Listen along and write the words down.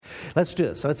Let's do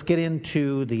this. Let's get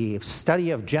into the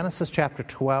study of Genesis chapter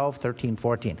 12, 13,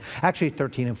 14. Actually,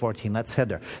 13 and 14. Let's head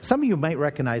there. Some of you might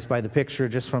recognize by the picture,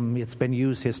 just from it's been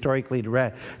used historically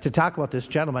to talk about this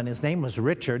gentleman. His name was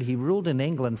Richard. He ruled in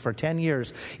England for 10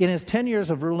 years. In his 10 years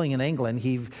of ruling in England,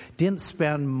 he didn't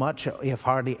spend much, if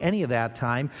hardly any of that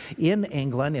time in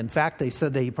England. In fact, they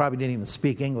said that he probably didn't even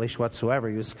speak English whatsoever.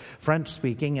 He was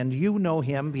French-speaking, and you know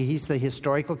him. He's the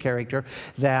historical character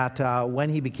that when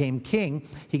he became king,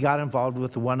 he got involved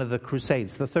with one of the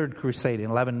Crusades, the Third Crusade in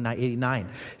 1189.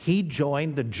 He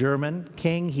joined the German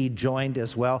king. He joined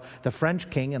as well the French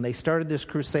king, and they started this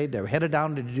crusade. They were headed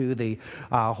down to do the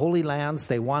Holy Lands.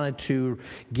 They wanted to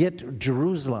get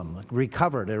Jerusalem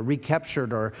recovered or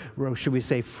recaptured, or should we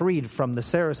say freed from the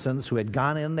Saracens who had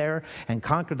gone in there and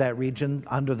conquered that region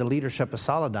under the leadership of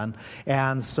Saladin.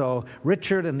 And so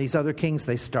Richard and these other kings,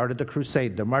 they started the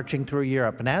crusade. They're marching through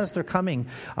Europe. And as they're coming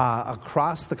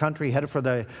across the country, headed for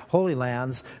the Holy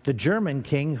Lands, the German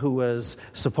king, who was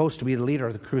supposed to be the leader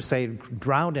of the crusade,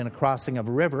 drowned in a crossing of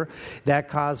a river. That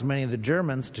caused many of the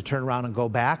Germans to turn around and go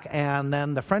back. And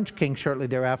then the French king, shortly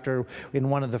thereafter, in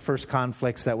one of the first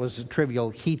conflicts that was trivial,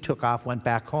 he took off, went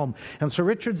back home. And so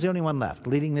Richard's the only one left,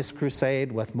 leading this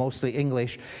crusade with mostly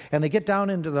English. And they get down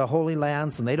into the Holy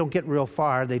Lands, and they don't get real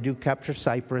far. They do capture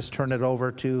Cyprus, turn it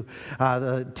over to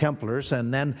the Templars,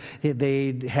 and then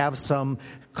they have some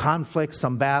conflicts,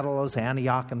 some battles,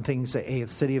 Antioch and things, the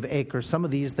city of Acre. Some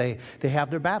of these, they have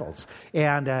their battles.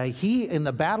 And he, in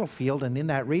the battlefield and in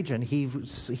that region, he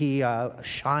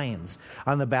shines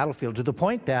on the battlefield to the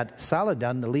point that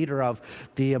Saladin, the leader of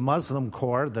the Muslim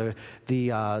corps,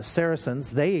 the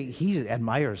Saracens, he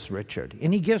admires Richard.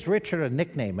 And he gives Richard a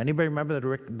nickname. Anybody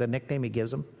remember the nickname he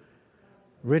gives him?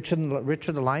 Richard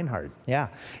the Lionheart, yeah.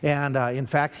 And in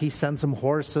fact, he sends him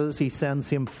horses, he sends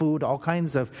him food, all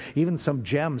kinds of, even some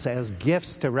gems as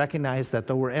gifts to recognize that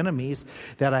though we're enemies,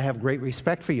 that I have great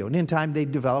respect for you. And in time, they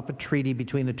develop a treaty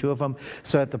between the two of them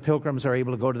so that the pilgrims are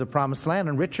able to go to the promised land.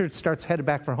 And Richard starts headed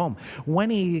back for home.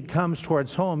 When he comes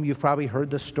towards home, you've probably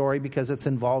heard the story because it's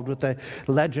involved with the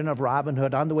legend of Robin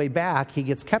Hood. On the way back, he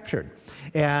gets captured.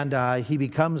 And he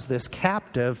becomes this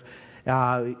captive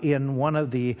in one of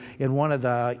the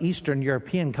Eastern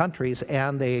European countries,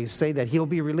 and they say that he'll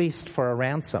be released for a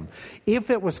ransom. If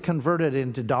it was converted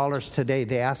into dollars today,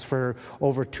 they asked for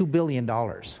over $2 billion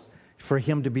for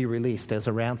him to be released as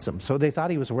a ransom. So they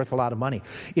thought he was worth a lot of money.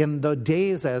 In the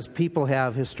days, as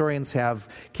historians have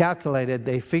calculated,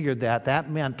 they figured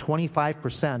that meant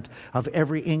 25% of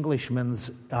every Englishman's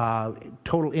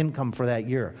total income for that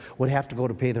year would have to go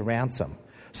to pay the ransom.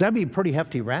 So that'd be a pretty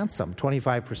hefty ransom,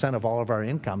 25% of all of our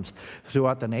incomes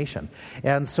throughout the nation.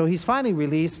 And so he's finally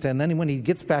released, and then when he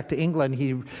gets back to England,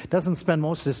 he doesn't spend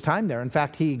most of his time there. In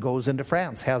fact, he goes into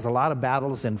France, has a lot of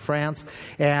battles in France,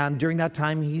 and during that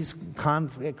time, he's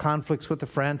conflicts with the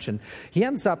French, and he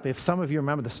ends up, if some of you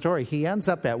remember the story, he ends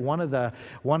up at one of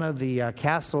the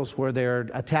castles where they're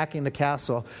attacking the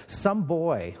castle. Some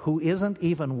boy who isn't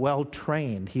even well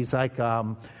trained, he's like...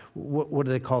 What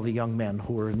do they call the young men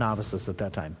who were novices at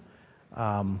that time?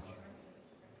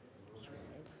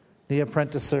 The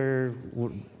apprentice or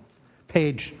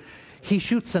page. He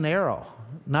shoots an arrow,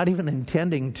 not even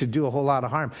intending to do a whole lot of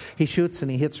harm. He shoots and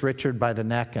he hits Richard by the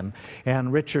neck,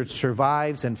 and Richard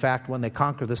survives. In fact, when they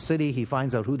conquer the city, he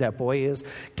finds out who that boy is,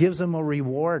 gives him a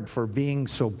reward for being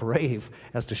so brave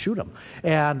as to shoot him.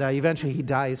 And eventually he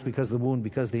dies because of the wound,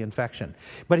 because of the infection.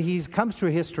 But he comes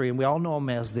through history, and we all know him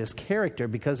as this character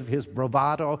because of his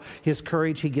bravado, his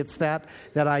courage. He gets that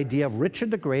idea of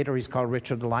Richard the Great, or he's called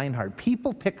Richard the Lionheart.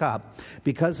 People pick up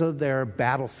because of their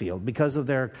battlefield, because of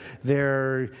their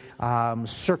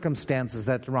circumstances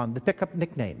that they're on. They pick up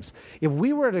nicknames. If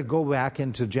we were to go back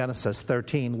into Genesis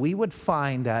 13, we would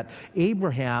find that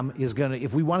Abraham is going to,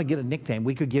 if we want to get a nickname,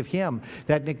 we could give him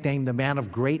that nickname, the man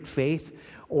of great faith.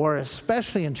 Or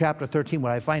especially in chapter 13,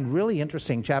 what I find really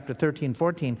interesting, chapter 13,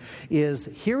 14, is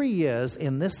here he is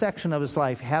in this section of his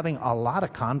life having a lot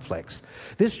of conflicts.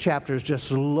 This chapter is just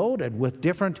loaded with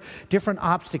different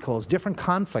obstacles, different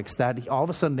conflicts that all of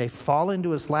a sudden they fall into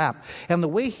his lap. And the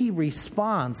way he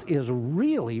responds is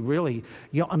really, really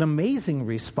an amazing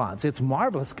response. It's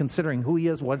marvelous considering who he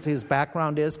is, what his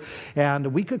background is.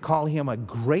 And we could call him a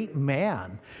great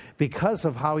man because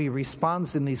of how he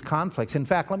responds in these conflicts. In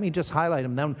fact, let me just highlight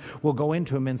him. then we'll go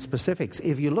into them in specifics.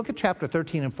 If you look at chapter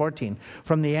 13 and 14,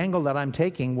 from the angle that I'm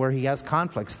taking where he has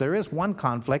conflicts, there is one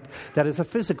conflict that is a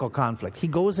physical conflict. He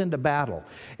goes into battle,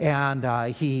 and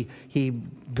he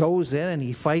goes in and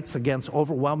he fights against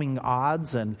overwhelming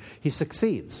odds, and he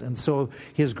succeeds. And so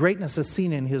his greatness is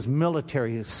seen in his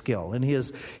military skill and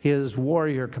his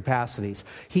warrior capacities.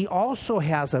 He also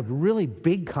has a really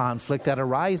big conflict that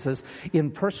arises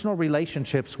in personal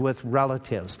relationships with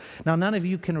relatives. Now, none of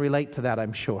you can relate to that,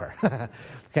 I'm sure.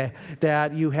 Okay,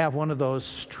 that you have one of those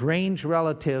strange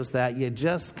relatives that you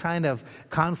just kind of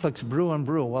conflicts brew and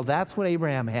brew. Well, that's what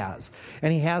Abraham has.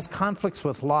 And he has conflicts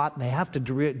with Lot, and they have to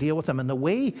deal with them. And the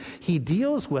way he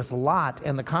deals with Lot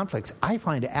and the conflicts, I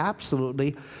find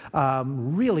absolutely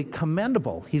really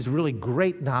commendable. He's really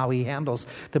great in how he handles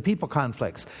the people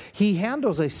conflicts. He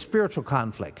handles a spiritual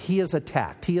conflict. He is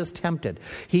attacked. He is tempted.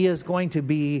 He is going to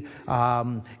be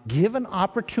given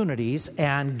opportunities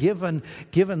and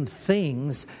given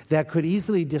things that could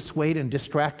easily dissuade and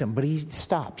distract him, but he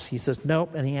stops. He says,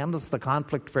 nope, and he handles the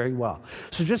conflict very well.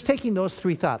 So just taking those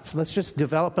three thoughts, let's just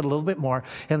develop it a little bit more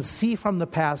and see from the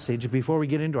passage, before we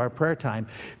get into our prayer time,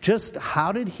 just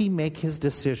how did he make his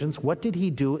decisions? What did he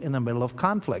do in the middle of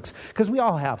conflicts? Because we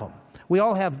all have them. We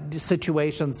all have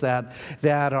situations that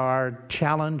are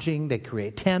challenging. They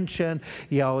create tension.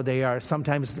 They are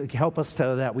sometimes help us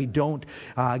to that we don't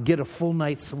get a full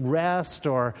night's rest,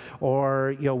 or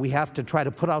we have to try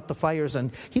to put out the fires.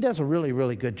 And he does a really,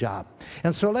 really good job.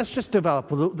 And so let's just develop.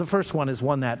 The first one is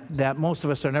one that most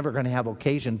of us are never going to have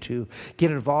occasion to get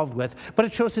involved with, but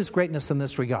it shows his greatness in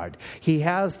this regard. He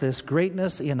has this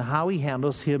greatness in how he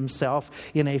handles himself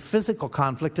in a physical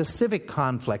conflict, a civic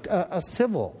conflict, a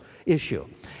civil issue,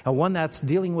 and one that's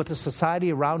dealing with the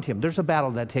society around him. There's a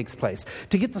battle that takes place.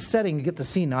 To get the setting, to get the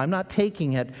scene, now I'm not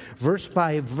taking it verse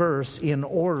by verse in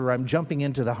order. I'm jumping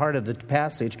into the heart of the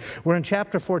passage, where in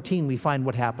chapter 14 we find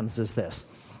what happens is this.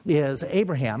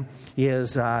 Abraham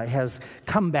has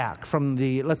come back from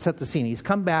let's set the scene. He's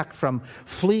come back from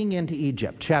fleeing into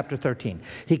Egypt, chapter 13.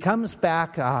 He comes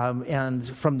back and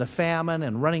from the famine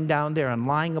and running down there and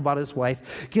lying about his wife,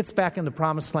 gets back in the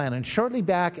promised land. And shortly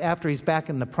back after he's back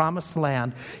in the promised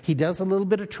land, he does a little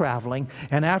bit of traveling.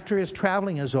 And after his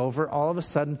traveling is over, all of a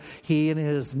sudden, he and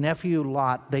his nephew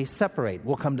Lot, they separate.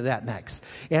 We'll come to that next.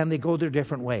 And they go their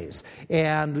different ways.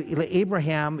 And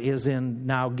Abraham is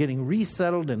now getting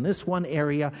resettled in this one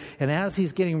area, and as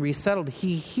he's getting resettled,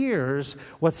 he hears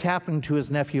what's happening to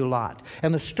his nephew Lot.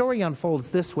 And the story unfolds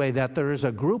this way, that there is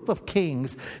a group of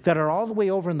kings that are all the way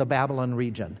over in the Babylon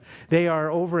region. They are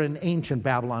over in ancient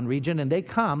Babylon region, and they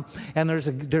come, and there's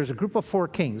a group of 4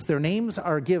 kings. Their names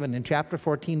are given in chapter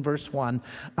 14, verse 1.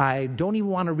 I don't even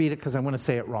want to read it because I'm going to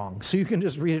say it wrong, so you can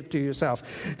just read it to yourself.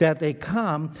 That they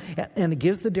come, and it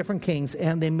gives the different kings,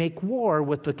 and they make war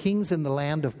with the kings in the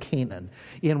land of Canaan,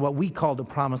 in what we call the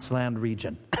Promised Land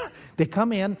region. They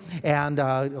come in, and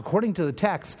according to the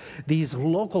text, these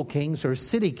local kings or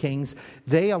city kings,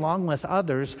 they, along with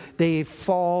others, they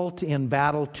fall in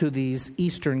battle to these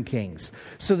eastern kings.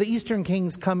 So the eastern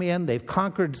kings come in, they've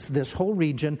conquered this whole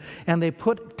region, and they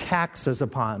put taxes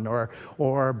upon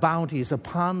or bounties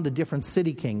upon the different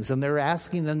city kings, and they're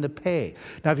asking them to pay.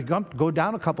 Now, if you go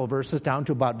down a couple verses, down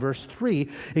to about verse 3,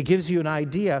 it gives you an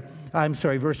idea.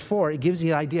 Verse 4, it gives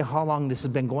you an idea how long this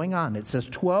has been going on. It says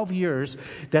 12 years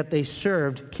that they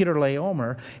served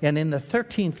Chedorlaomer, and in the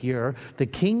 13th year, the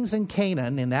kings in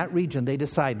Canaan, in that region, they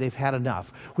decide they've had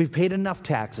enough. We've paid enough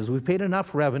taxes. We've paid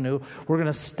enough revenue. We're going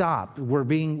to stop. We're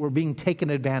being taken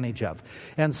advantage of.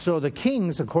 And so the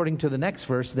kings, according to the next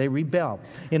verse, they rebel.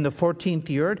 In the 14th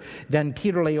year, then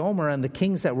Chedorlaomer and the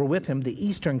kings that were with him, the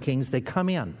eastern kings, they come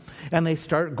in, and they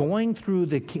start going through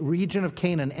the region of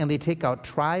Canaan, and they take out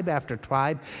tribe after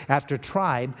tribe after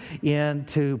tribe, and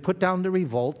to put down the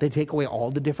revolt, they take away all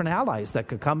the different allies that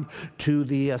could come to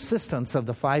the assistance of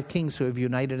the 5 kings who have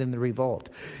united in the revolt.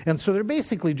 And so they're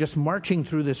basically just marching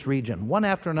through this region, one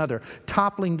after another,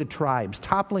 toppling the tribes,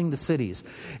 toppling the cities.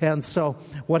 And so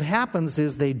what happens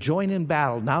is they join in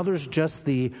battle. Now there's just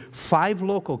the 5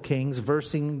 local kings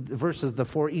versus the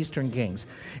 4 eastern kings.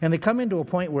 And they come into a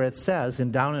point where it says,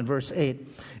 and down in verse 8,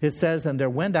 it says, and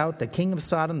there went out the king of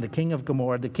Sodom, the king of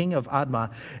Gomorrah, the king of Admah,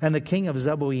 and the king of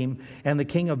Zeboim, and the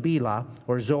king of Bela,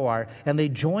 or Zoar, and they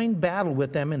joined joined battle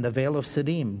with them in the Vale of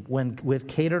Siddim, with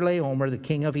Kedorlaomer, the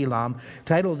king of Elam,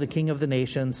 titled the king of the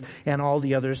nations, and all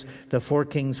the others, the 4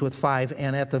 kings with 5.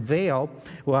 And at the Vale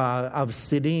of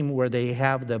Siddim, where they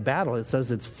have the battle, it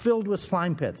says it's filled with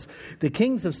slime pits. The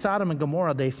kings of Sodom and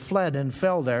Gomorrah, they fled and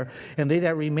fell there, and they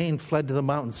that remained fled to the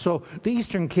mountains. So the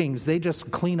eastern kings, they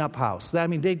just clean up house. I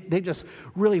mean, they just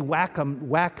really whack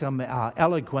them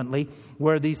eloquently,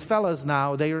 where these fellas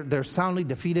now, they're soundly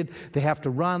defeated. They have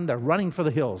to run. They're running for the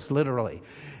hills, literally.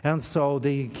 And so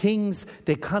the kings,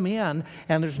 they come in,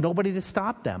 and there's nobody to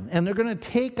stop them. And they're going to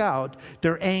take out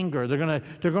their anger.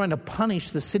 They're going to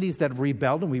punish the cities that have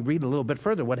rebelled. And we read a little bit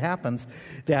further what happens,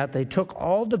 that they took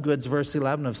all the goods, verse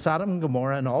 11, of Sodom and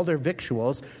Gomorrah and all their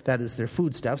victuals, that is their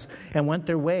foodstuffs, and went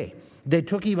their way. They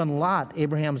took even Lot,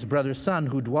 Abraham's brother's son,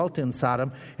 who dwelt in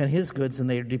Sodom, and his goods, and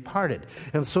they departed.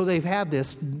 And so they've had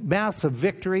this massive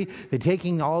victory. They're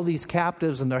taking all these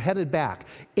captives, and they're headed back.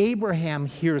 Abraham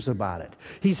hears about it.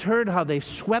 He's heard how they've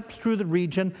swept through the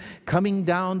region, coming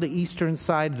down the eastern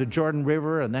side of the Jordan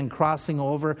River, and then crossing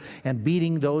over and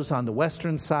beating those on the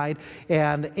western side.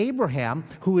 And Abraham,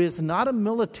 who is not a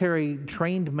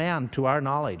military-trained man to our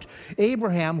knowledge,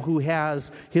 Abraham, who has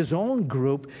his own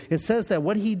group, it says that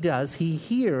what he does, he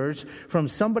hears from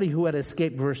somebody who had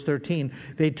escaped, verse 13.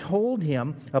 They told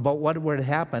him about what would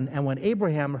happen, and when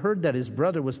Abraham heard that his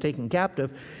brother was taken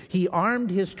captive, he armed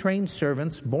his trained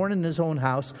servants, born in his own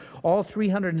house, all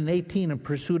 318, and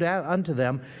pursued unto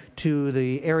them to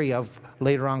the area of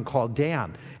later on called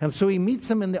Dan. And so he meets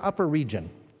them in the upper region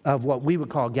of what we would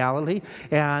call Galilee,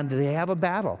 and they have a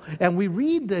battle. And we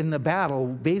read in the battle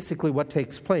basically what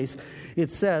takes place.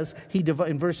 It says,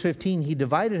 in verse 15, he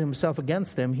divided himself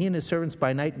against them, he and his servants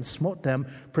by night, and smote them,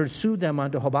 pursued them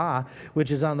unto Hobah, which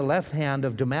is on the left hand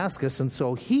of Damascus. And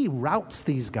so he routs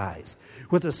these guys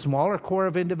with a smaller core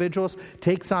of individuals,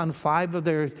 takes on four of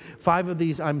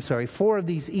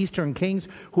these eastern kings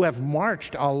who have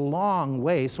marched a long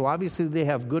way. So obviously they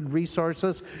have good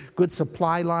resources, good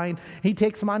supply line. He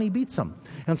takes them on, he beats them.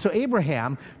 And so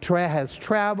Abraham has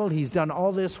traveled, he's done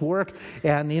all this work,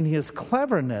 and in his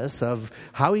cleverness of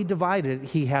how he divided,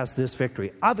 he has this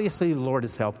victory. Obviously the Lord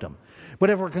has helped him. But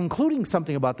if we're concluding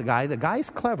something about the guy's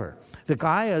clever. The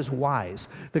guy is wise.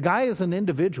 The guy is an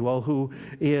individual who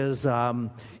is,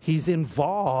 he's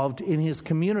involved in his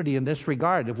community in this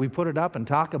regard. If we put it up and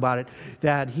talk about it,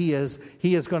 that he is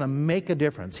going to make a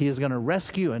difference. He is going to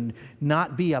rescue and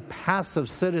not be a passive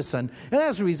citizen. And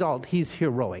as a result, he's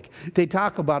heroic. They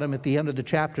talk about him at the end of the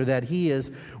chapter that he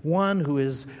is one who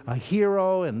is a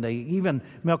hero, and even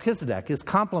Melchizedek is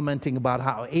complimenting about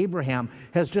how Abraham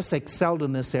has just excelled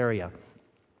in this area.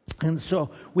 And so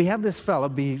we have this fellow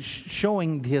be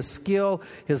showing his skill,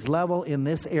 his level in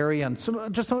this area. And so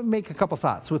just let me make a couple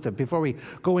thoughts with it before we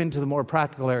go into the more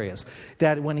practical areas.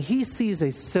 That when he sees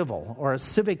a civil or a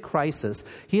civic crisis,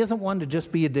 he isn't one to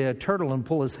just be the turtle and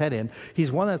pull his head in.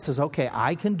 He's one that says, okay,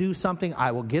 I can do something,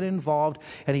 I will get involved.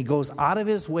 And he goes out of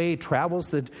his way, travels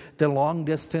the long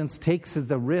distance, takes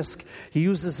the risk. He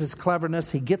uses his cleverness,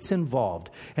 he gets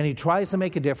involved. And he tries to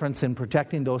make a difference in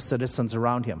protecting those citizens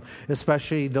around him,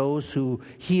 especially those who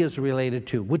he is related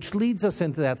to, which leads us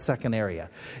into that second area.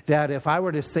 That if I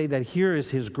were to say that here is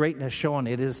his greatness shown,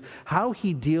 it is how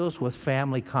he deals with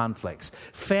family conflicts,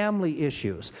 family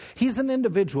issues. He's an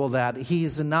individual that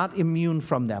he's not immune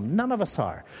from them. None of us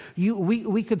are.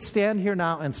 We could stand here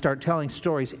now and start telling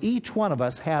stories. Each one of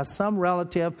us has some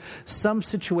relative, some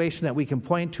situation that we can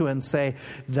point to and say,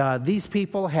 these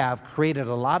people have created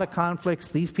a lot of conflicts.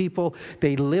 These people,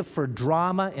 they live for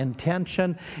drama and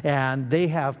tension, and they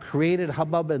have created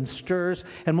hubbub and stirs.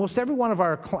 And most every one of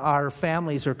our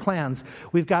families or clans,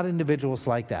 we've got individuals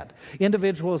like that.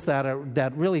 Individuals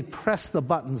that really press the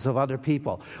buttons of other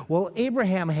people. Well,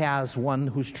 Abraham has one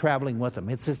who's traveling with him.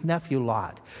 It's his nephew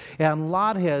Lot. And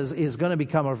Lot is going to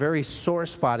become a very sore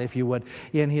spot, if you would,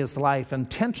 in his life.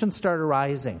 And tensions start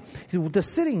arising.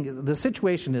 The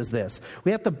situation is this.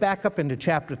 We have to back up into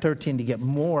chapter 13 to get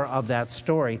more of that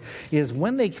story. Is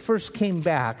when they first came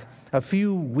back, a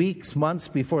few weeks, months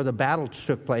before the battle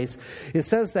took place, it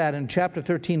says that in chapter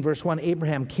 13, verse 1,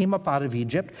 Abraham came up out of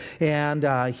Egypt, and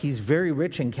he's very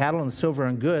rich in cattle and silver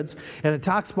and goods. And it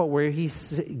talks about where he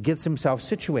gets himself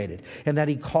situated, and that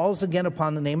he calls again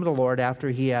upon the name of the Lord after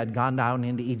he had gone down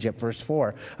into Egypt, verse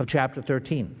 4 of chapter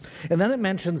 13. And then it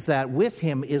mentions that with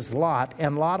him is Lot,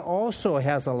 and Lot also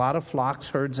has a lot of flocks,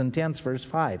 herds, and tents, verse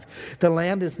 5. The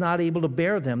land is not able to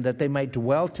bear them, that they might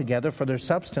dwell together, for their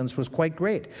substance was quite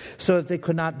great, so that they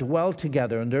could not dwell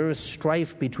together. And there was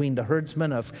strife between the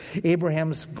herdsmen of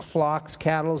Abraham's flocks,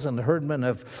 cattle, and the herdmen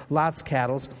of Lot's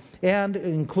cattle. and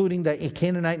including the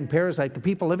Canaanite and Perizzite, the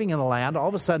people living in the land, all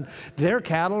of a sudden their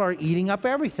cattle are eating up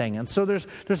everything. And so there's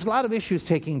a lot of issues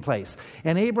taking place.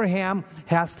 And Abraham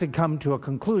has to come to a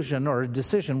conclusion or a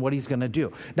decision what he's going to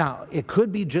do. Now, it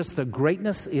could be just the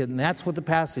greatness, and that's what the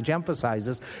passage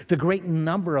emphasizes, the great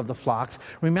number of the flocks.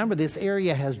 Remember, this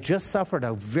area has just suffered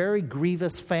a very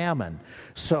grievous famine.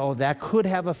 So that could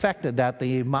have affected that.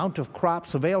 The amount of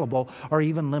crops available are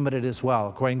even limited as well,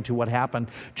 according to what happened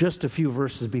just a few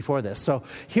verses before this. So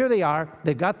here they are.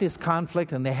 They've got this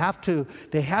conflict, and they have to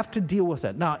deal with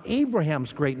it. Now,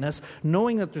 Abraham's greatness,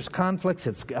 knowing that there's conflicts,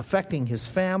 it's affecting his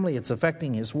family, it's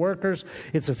affecting his workers,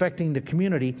 it's affecting the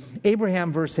community.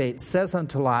 Abraham, verse 8, says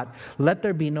unto Lot, let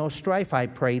there be no strife, I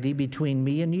pray thee, between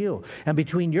me and you, and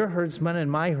between your herdsmen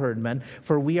and my herdmen,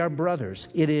 for we are brothers.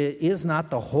 It is not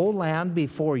the whole land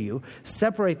before you.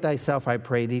 Separate thyself, I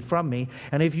pray thee, from me,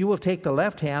 and if you will take the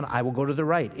left hand, I will go to the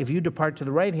right. If you depart to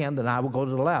the right hand, then I will go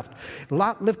to the left.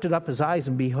 Lot lifted up his eyes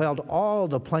and beheld all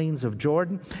the plains of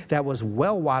Jordan, that was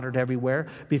well watered everywhere,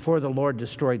 before the Lord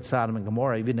destroyed Sodom and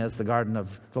Gomorrah, even as the garden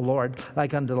of the Lord,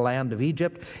 like unto the land of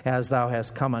Egypt, as thou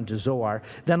hast come unto Zoar.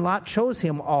 Then Lot chose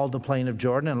him all the plain of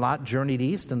Jordan, and Lot journeyed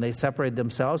east, and they separated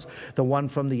themselves, the one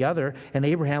from the other, and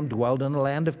Abraham dwelled in the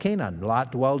land of Canaan.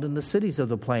 Lot dwelled in the cities of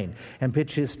the plain, and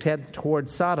pitched his tent toward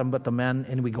Sodom, but the men,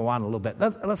 and we go on a little bit.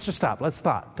 Let's just stop. Let's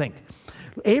think.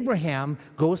 Abraham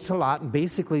goes to Lot and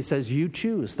basically says, you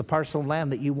choose the parcel of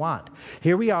land that you want.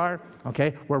 Here we are,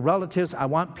 okay, we're relatives, I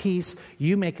want peace,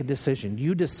 you make a decision,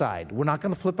 you decide. We're not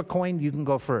going to flip a coin, you can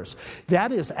go first.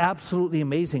 That is absolutely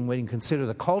amazing when you consider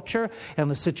the culture and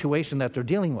the situation that they're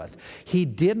dealing with. He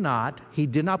did not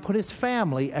put his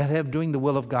family ahead of doing the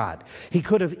will of God. He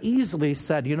could have easily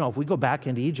said, if we go back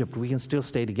into Egypt, we can still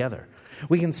stay together.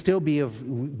 We can still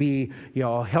be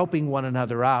helping one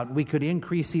another out. We could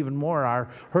increase even more our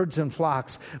herds and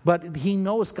flocks. But he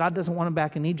knows God doesn't want him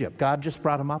back in Egypt. God just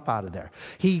brought him up out of there.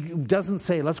 He doesn't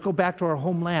say, let's go back to our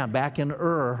homeland, back in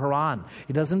Ur or Haran.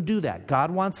 He doesn't do that.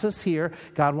 God wants us here.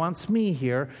 God wants me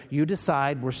here. You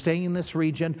decide. We're staying in this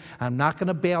region. I'm not going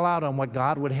to bail out on what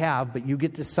God would have, but you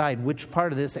get to decide which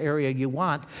part of this area you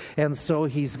want. And so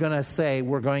he's going to say,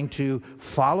 we're going to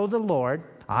follow the Lord.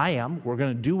 We're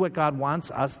going to do what God wants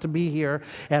us to be here.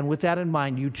 And with that in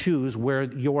mind, you choose where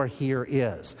your here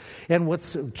is. And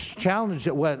what's challenged,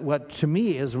 what to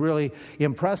me is really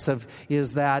impressive,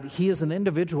 is that he is an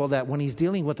individual that when he's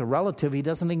dealing with a relative, he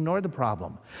doesn't ignore the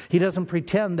problem. He doesn't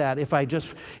pretend that if I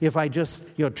just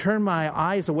turn my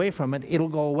eyes away from it, it'll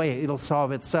go away. It'll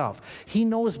solve itself. He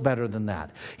knows better than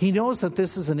that. He knows that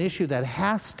this is an issue that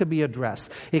has to be addressed.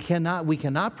 We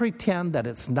cannot pretend that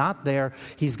it's not there.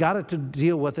 He's got to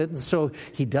deal with it, and so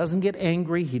he doesn't get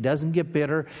angry, he doesn't get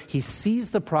bitter, he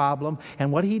sees the problem,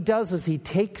 and what he does is he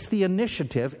takes the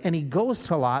initiative and he goes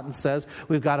to Lot and says,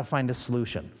 we've got to find a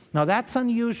solution. Now that's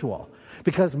unusual,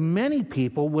 because many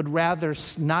people would rather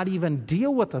not even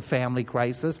deal with a family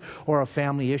crisis or a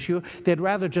family issue. They'd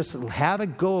rather just have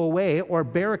it go away or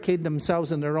barricade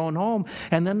themselves in their own home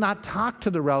and then not talk to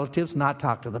the relatives, not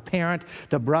talk to the parent,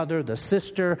 the brother, the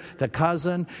sister, the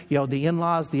cousin, the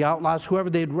in-laws, the outlaws, whoever.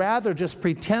 They'd rather just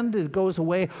pretend it goes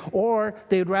away, or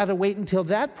they'd rather wait until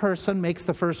that person makes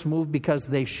the first move because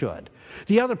they should.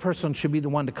 The other person should be the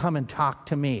one to come and talk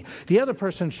to me. The other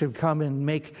person should come and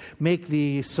make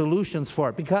the solutions for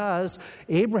it. Because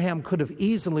Abraham could have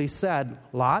easily said,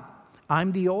 Lot,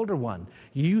 I'm the older one.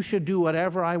 You should do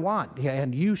whatever I want.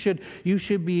 And you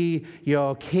should be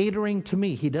catering to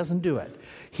me. He doesn't do it.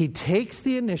 He takes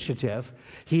the initiative.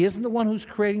 He isn't the one who's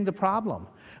creating the problem.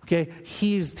 Okay,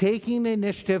 he's taking the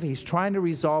initiative, he's trying to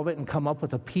resolve it and come up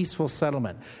with a peaceful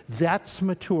settlement. That's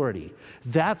maturity.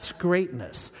 That's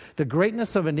greatness. The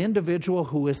greatness of an individual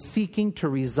who is seeking to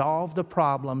resolve the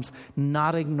problems,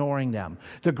 not ignoring them.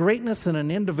 The greatness in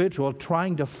an individual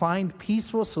trying to find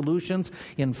peaceful solutions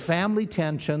in family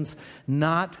tensions,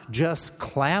 not just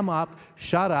clam up,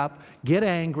 shut up, get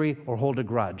angry, or hold a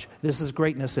grudge. This is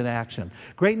greatness in action.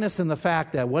 Greatness in the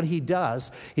fact that what he does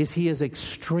is he is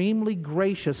extremely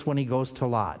gracious when he goes to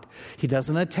Lot. He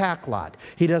doesn't attack Lot.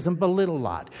 He doesn't belittle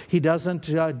Lot. He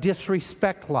doesn't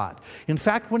disrespect Lot. In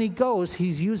fact, when he goes,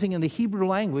 he's using, in the Hebrew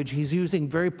language, he's using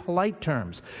very polite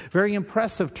terms, very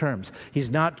impressive terms.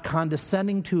 He's not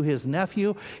condescending to his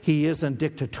nephew. He isn't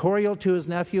dictatorial to his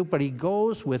nephew, but he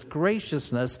goes with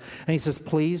graciousness and he says,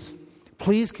 please,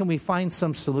 can we find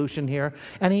some solution here?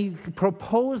 And he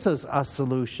proposes a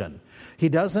solution. He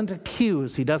doesn't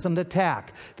accuse. He doesn't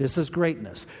attack. This is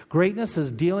greatness. Greatness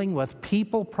is dealing with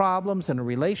people problems and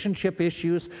relationship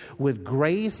issues with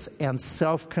grace and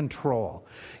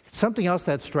Something else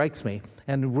that strikes me,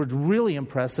 and was really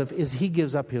impressive, is he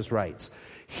gives up his rights.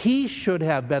 He should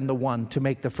have been the one to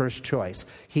make the first choice.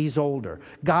 He's older.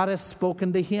 God has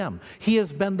spoken to him. He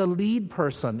has been the lead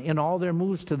person in all their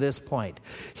moves to this point.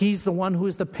 He's the one who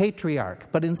is the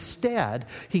patriarch. But instead,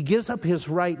 he gives up his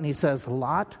right and he says,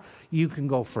 Lot, you can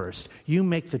go first. You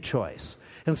make the choice.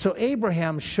 And so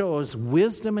Abraham shows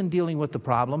wisdom in dealing with the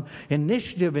problem,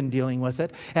 initiative in dealing with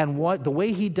it, and the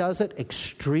way he does it,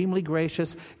 extremely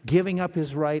gracious, giving up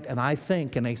his right. And I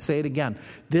think, and I say it again,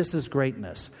 this is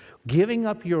greatness. Giving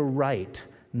up your right,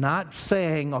 not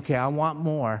saying, okay, I want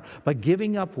more, but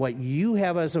giving up what you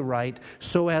have as a right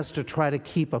so as to try to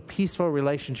keep a peaceful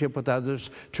relationship with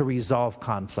others to resolve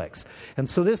conflicts. And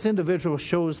so this individual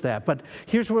shows that. But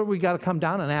here's where we got to come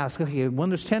down and ask, okay, when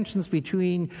there's tensions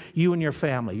between you and your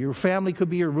family could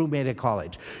be your roommate at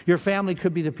college. Your family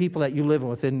could be the people that you live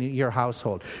with in your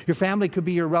household. Your family could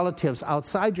be your relatives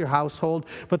outside your household,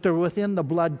 but they're within the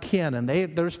blood kin, and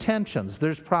there's tensions,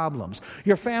 there's problems.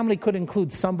 Your family could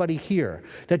include somebody here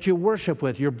that you worship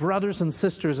with, your brothers and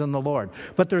sisters in the Lord.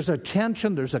 But there's a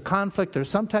tension, there's a conflict, there's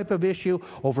some type of issue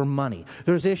over money.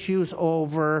 There's issues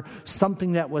over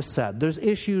something that was said. There's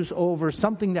issues over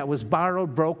something that was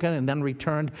borrowed, broken, and then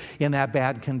returned in that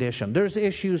bad condition. There's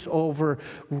issues over,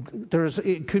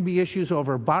 it could be issues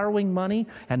over borrowing money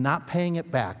and not paying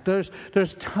it back.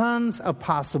 There's tons of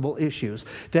possible issues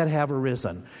that have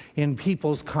arisen in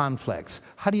people's conflicts.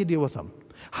 How do you deal with them?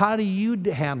 How do you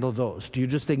handle those? Do you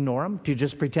just ignore them? Do you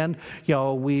just pretend,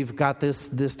 we've got this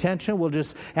tension, we'll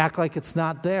just act like it's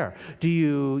not there? Do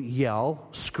you yell,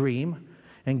 scream,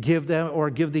 and give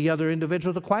the other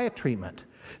individual the quiet treatment?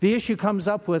 The issue comes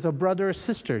up with a brother or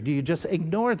sister. Do you just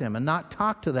ignore them and not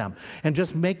talk to them and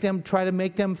just try to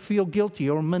make them feel guilty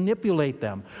or manipulate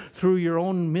them through your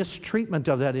own mistreatment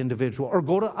of that individual, or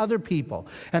go to other people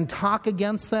and talk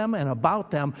against them and about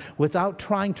them without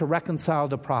trying to reconcile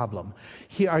the problem?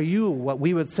 Are you what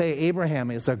we would say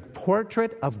Abraham is, a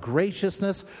portrait of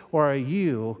graciousness, or are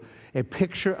you a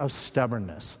picture of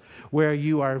stubbornness, where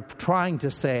you are trying to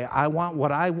say, I want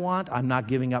what I want, I'm not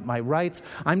giving up my rights,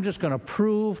 I'm just going to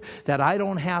prove that I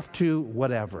don't have to,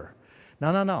 whatever.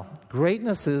 No.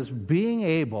 Greatness is being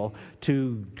able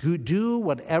to do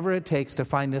whatever it takes to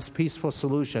find this peaceful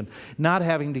solution, not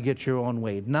having to get your own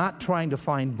way, not trying to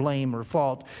find blame or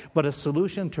fault, but a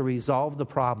solution to resolve the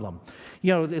problem.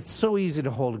 It's so easy to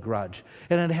hold a grudge,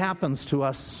 and it happens to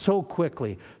us so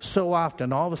quickly, so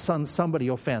often. All of a sudden, somebody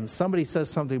offends. Somebody says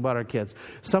something about our kids.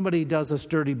 Somebody does us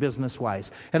dirty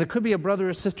business-wise. And it could be a brother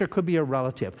or sister, it could be a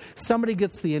relative. Somebody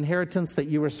gets the inheritance that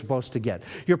you were supposed to get.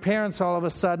 Your parents, all of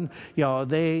a sudden,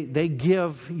 they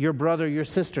give your brother, your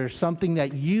sister, something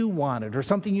that you wanted or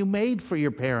something you made for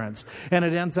your parents, and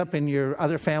it ends up in your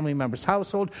other family member's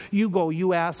household.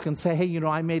 You ask and say, hey,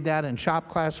 I made that in shop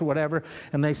class or whatever,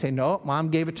 and they say, no, Mom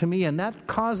gave it to me, and that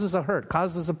causes a hurt,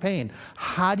 causes a pain.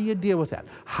 How do you deal with that?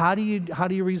 How do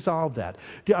you resolve that?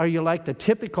 Are you like the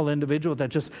typical individual that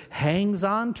just hangs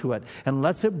on to it and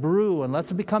lets it brew and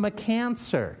lets it become a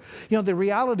cancer? The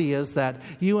reality is that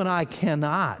you and I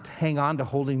cannot hang on to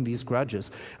holding these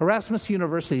grudges. Erasmus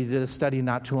University did a study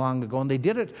not too long ago, and they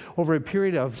did it over a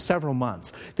period of several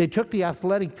months. They took the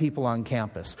athletic people on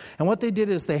campus, and what they did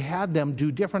is they had them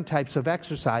do different types of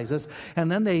exercises,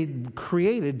 and then they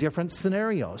created different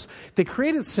scenarios. They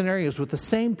created scenarios with the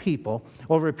same people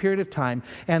over a period of time,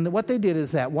 and what they did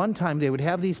is that one time they would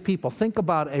have these people think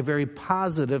about a very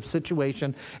positive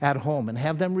situation at home and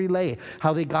have them relay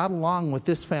how they got along with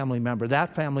this family member,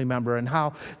 that family member, and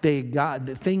how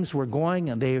things were going,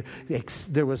 and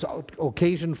there was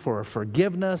occasion for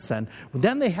forgiveness. And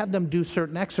then they had them do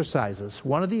certain exercises.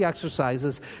 One of the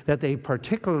exercises that they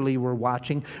particularly were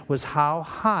watching was how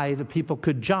high the people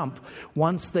could jump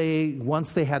once they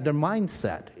had their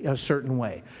mindset a certain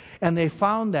way. And they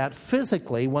found that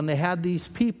physically, when they had these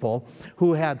people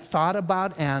who had thought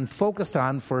about and focused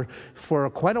on for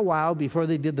quite a while before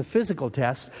they did the physical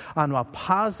test on a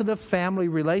positive family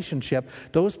relationship,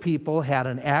 those people had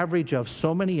an average of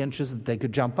so many inches that they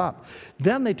could jump up.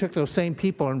 Then they took those same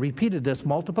people and repeated this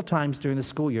multiple times during the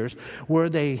school years, where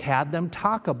they had them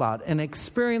talk about an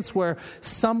experience where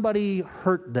somebody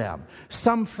hurt them.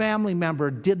 Some family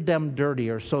member did them dirty,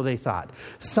 or so they thought.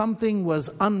 Something was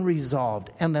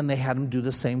unresolved, and then they had them do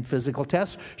the same physical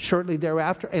test shortly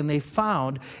thereafter, and they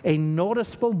found a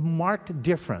noticeable, marked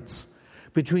difference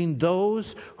between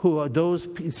those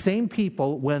same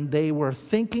people when they were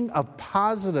thinking of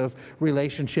positive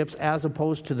relationships as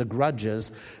opposed to the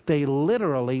grudges. They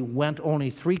literally went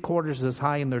only 3/4 as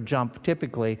high in their jump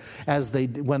typically as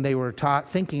when they were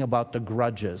thinking about the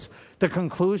grudges. The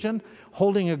conclusion: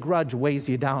 holding a grudge weighs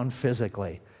you down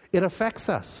physically. It affects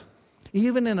us.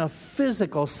 even in a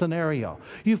physical scenario.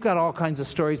 You've got all kinds of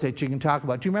stories that you can talk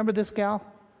about. Do you remember this gal?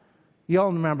 You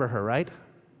all remember her, right?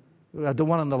 The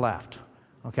one on the left.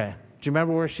 Okay. Do you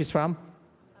remember where she's from?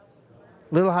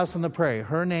 Little House on the Prairie.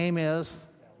 Her name is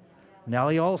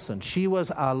Nellie Oleson. She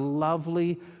was a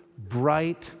lovely,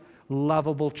 bright,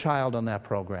 lovable child on that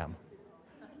program.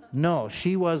 No,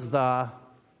 she was the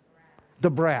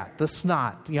brat, the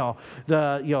snot,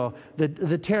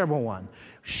 the terrible one.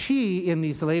 She, in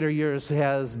these later years,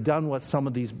 has done what some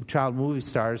of these child movie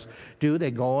stars do.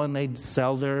 They go and they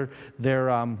sell their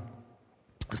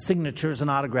signatures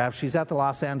and autographs. She's at the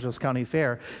Los Angeles County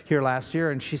Fair here last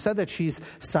year, and she said that she's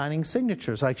signing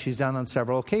signatures like she's done on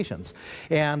several occasions.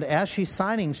 And as she's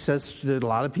signing, she says that a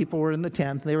lot of people were in the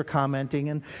tent, and they were commenting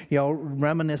and,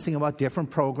 reminiscing about different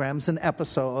programs and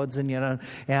episodes, and,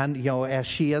 as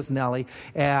she as Nellie.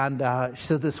 And she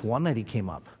said this one lady came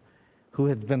up who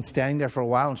had been standing there for a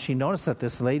while, and she noticed that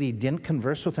this lady didn't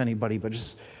converse with anybody, but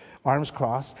just arms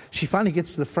crossed. She finally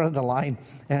gets to the front of the line,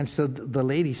 and so the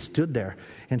lady stood there,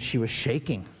 and she was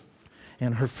shaking,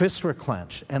 and her fists were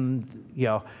clenched. And,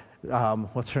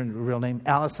 what's her real name?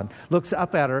 Allison looks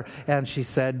up at her, and she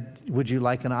said, "Would you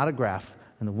like an autograph?"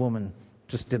 And the woman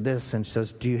just did this, and she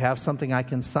says, "Do you have something I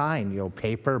can sign?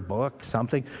 Paper, book,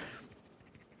 something?"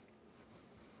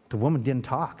 The woman didn't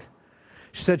talk.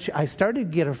 She said, I started to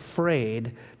get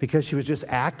afraid because she was just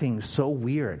acting so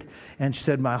weird. And she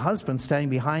said, my husband standing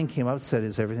behind came up and said,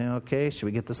 "Is everything okay? Should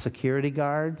we get the security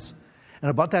guards?"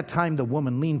 And about that time, the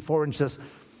woman leaned forward and says,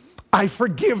 "I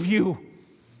forgive you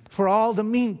for all the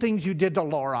mean things you did to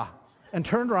Laura," and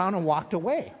turned around and walked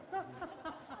away.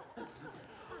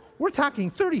 We're talking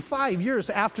 35 years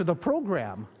after the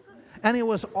program, and it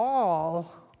was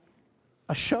all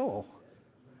a show.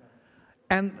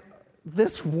 And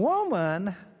this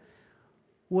woman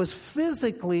was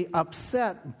physically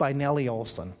upset by Nellie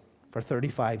Oleson for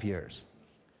 35 years.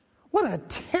 What a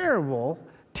terrible,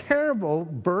 terrible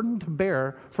burden to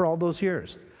bear for all those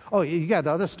years. Oh, you got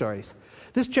other stories.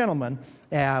 This gentleman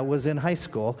was in high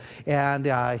school,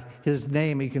 and his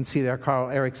name, you can see there, Carl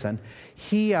Erickson.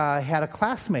 He had a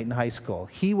classmate in high school.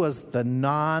 He was the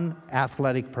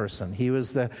non-athletic person. He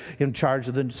was in charge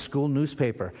of the school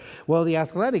newspaper. Well, the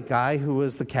athletic guy, who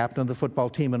was the captain of the football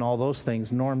team and all those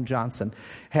things, Norm Johnson,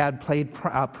 had played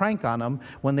a prank on him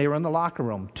when they were in the locker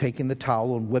room, taking the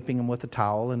towel and whipping him with the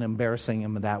towel and embarrassing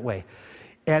him in that way.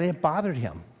 And it bothered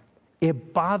him.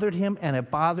 It bothered him, and it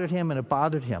bothered him, and it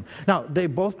bothered him. Now, they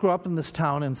both grew up in this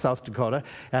town in South Dakota,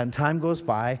 and time goes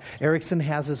by. Erickson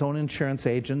has his own insurance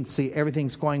agency.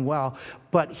 Everything's going well.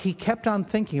 But he kept on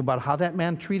thinking about how that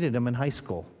man treated him in high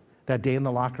school that day in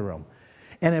the locker room.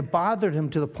 And it bothered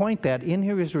him to the point that in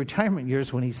his retirement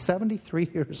years, when he's 73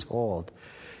 years old,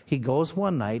 he goes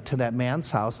one night to that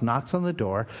man's house, knocks on the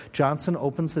door. Johnson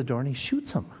opens the door, and he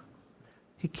shoots him.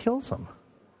 He kills him.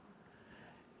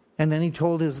 And then he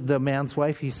told the man's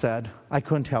wife, he said, "I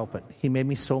couldn't help it. He made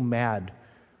me so mad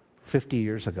 50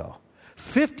 years ago."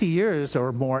 50 years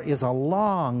or more is a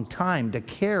long time to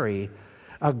carry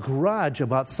a grudge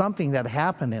about something that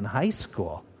happened in high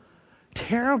school.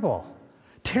 Terrible.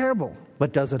 Terrible.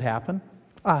 But does it happen?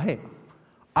 Hey,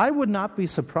 I would not be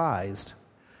surprised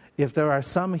if there are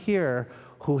some here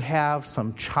who have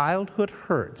some childhood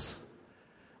hurts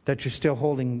that you're still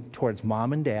holding towards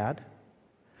mom and dad,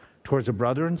 towards a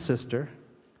brother and sister,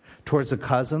 towards a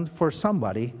cousin, for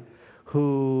somebody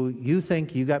who you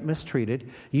think you got mistreated,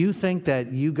 you think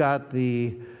that you got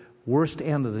the worst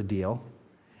end of the deal,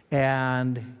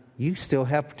 and you still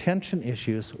have tension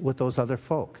issues with those other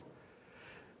folk.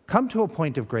 Come to a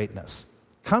point of greatness.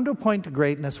 Come to a point of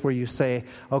greatness where you say,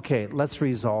 okay, let's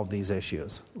resolve these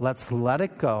issues. Let's let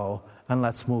it go and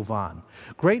let's move on.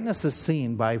 Greatness is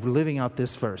seen by living out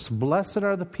this verse. Blessed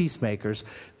are the peacemakers.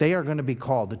 They are going to be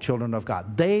called the children of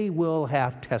God. They will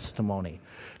have testimony.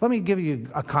 Let me give you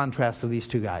a contrast of these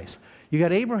two guys. You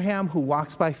got Abraham, who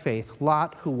walks by faith.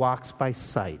 Lot, who walks by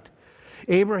sight.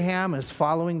 Abraham is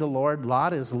following the Lord.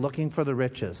 Lot is looking for the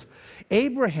riches.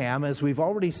 Abraham, as we've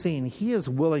already seen, he is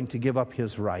willing to give up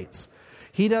his rights.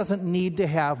 He doesn't need to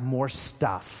have more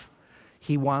stuff.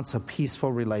 He wants a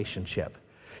peaceful relationship.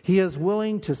 He is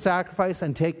willing to sacrifice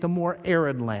and take the more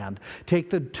arid land, take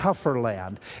the tougher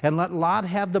land, and let Lot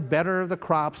have the better of the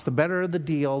crops, the better of the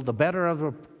deal, the better of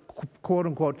the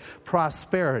quote-unquote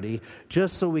prosperity,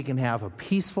 just so we can have a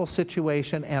peaceful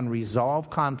situation and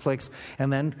resolve conflicts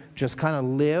and then just kind of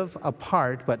live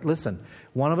apart. But listen,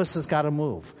 one of us has got to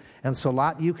move. And so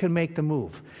Lot, you can make the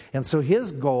move. And so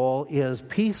his goal is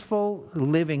peaceful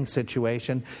living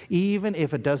situation, even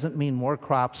if it doesn't mean more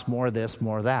crops, more this,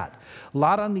 more that.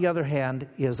 Lot, on the other hand,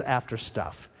 is after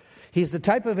stuff. He's the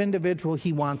type of individual,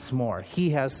 he wants more. He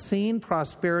has seen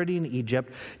prosperity in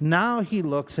Egypt. Now he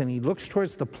looks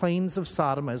towards the plains of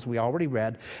Sodom, as we already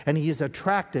read, and he is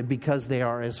attracted because they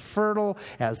are as fertile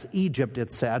as Egypt,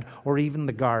 it said, or even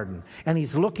the garden. And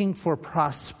he's looking for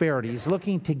prosperity. He's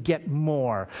looking to get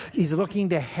more. He's looking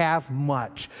to have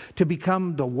much, to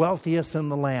become the wealthiest in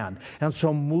the land. And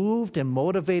so moved and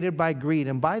motivated by greed.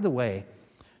 And by the way,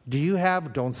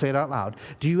 don't say it out loud,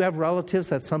 do you have relatives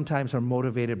that sometimes are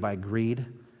motivated by greed?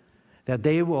 That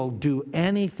they will do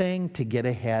anything to get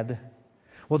ahead?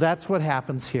 Well, that's what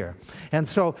happens here. And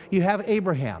so you have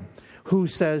Abraham, who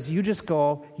says, you just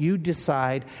go, you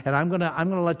decide, and I'm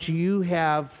gonna let you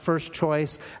have first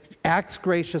choice. Acts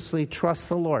graciously, trust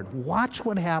the Lord. Watch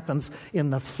what happens in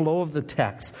the flow of the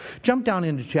text. Jump down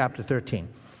into chapter 13.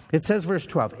 It says, verse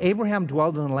 12, Abraham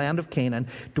dwelled in the land of Canaan.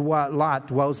 Lot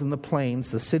dwells in the plains,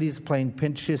 the cities of the plain,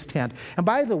 pitched his tent. And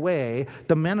by the way,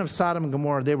 the men of Sodom and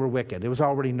Gomorrah, they were wicked. It was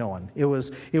already known. It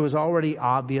was already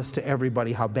obvious to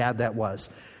everybody how bad that was.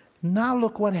 Now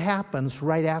look what happens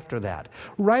right after that.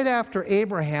 Right after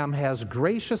Abraham has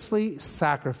graciously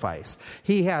sacrificed,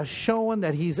 he has shown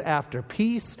that he's after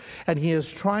peace, and he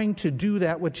is trying to do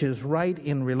that which is right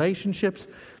in relationships.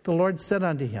 The Lord said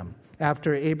unto him,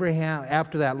 after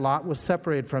that Lot was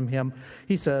separated from him,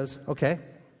 he says, okay,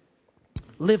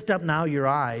 lift up now your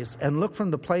eyes and look from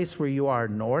the place where you are,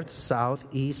 north, south,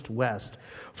 east, west.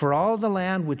 For all the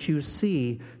land which you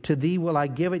see, to thee will I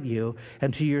give it you,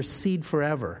 and to your seed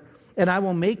forever. And I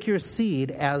will make your seed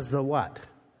as the what?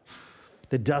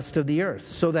 The dust of the earth,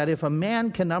 so that if a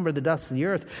man can number the dust of the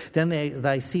earth, then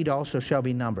thy seed also shall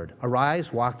be numbered.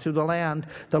 Arise, walk through the land,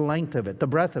 the length of it, the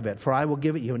breadth of it, for I will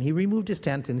give it you. And he removed his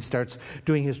tent and he starts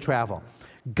doing his travel.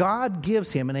 God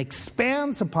gives him and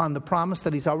expands upon the promise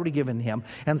that he's already given him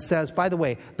and says, by the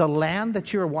way, the land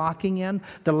that you're walking in,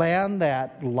 the land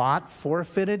that Lot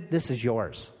forfeited, this is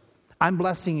yours. I'm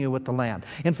blessing you with the land.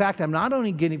 In fact, I'm not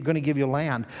only going to give you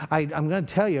land, I'm going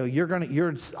to tell you,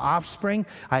 your offspring,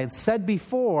 I had said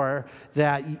before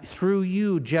that through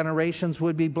you generations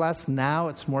would be blessed. Now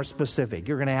it's more specific.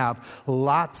 You're going to have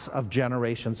lots of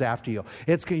generations after you.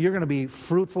 You're going to be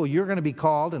fruitful. You're going to be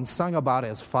called and sung about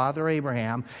as Father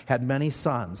Abraham had many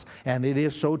sons. And it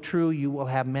is so true, you will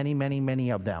have many, many, many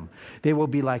of them. They will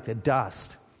be like the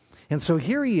dust. And so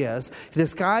here he is,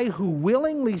 this guy who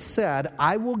willingly said,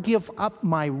 I will give up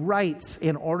my rights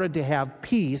in order to have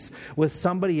peace with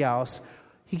somebody else.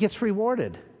 He gets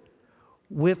rewarded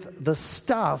with the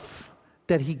stuff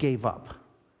that he gave up.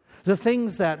 The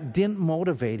things that didn't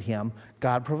motivate him,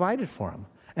 God provided for him.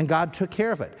 And God took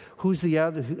care of it. Who's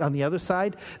on the other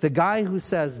side? The guy who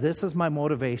says, this is my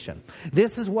motivation.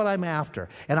 This is what I'm after.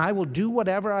 And I will do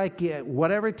whatever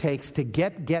it takes to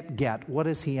get. What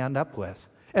does he end up with?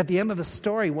 At the end of the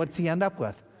story, what's he end up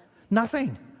with?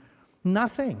 Nothing.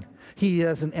 He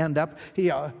doesn't end up,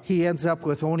 he ends up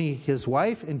with only his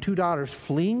wife and 2 daughters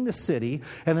fleeing the city,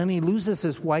 and then he loses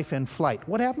his wife in flight.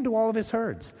 What happened to all of his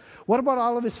herds? What about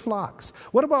all of his flocks?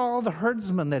 What about all the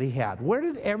herdsmen that he had? Where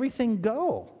did everything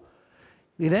go?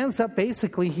 It ends up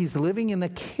basically he's living in a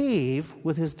cave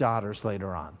with his daughters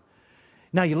later on.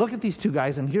 Now you look at these two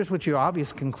guys, and here's what your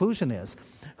obvious conclusion is.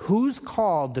 Who's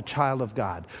called the child of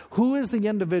God? Who is the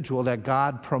individual that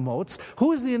God promotes?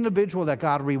 Who is the individual that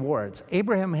God rewards?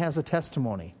 Abraham has a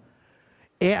testimony.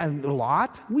 And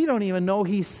Lot, we don't even know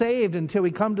he's saved until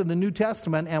we come to the New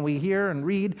Testament and we hear and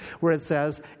read where it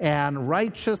says, and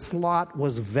righteous Lot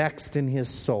was vexed in his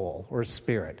soul or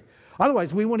spirit.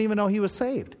 Otherwise, we wouldn't even know he was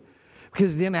saved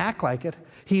because he didn't act like it.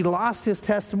 He lost his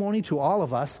testimony to all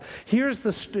of us. Here's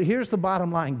the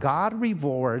bottom line. God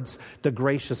rewards the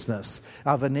graciousness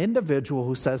of an individual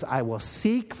who says, I will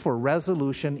seek for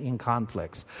resolution in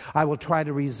conflicts. I will try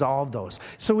to resolve those.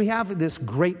 So we have this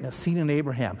greatness seen in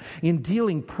Abraham in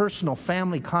dealing personal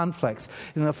family conflicts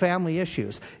and the family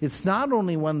issues. It's not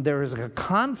only when there is a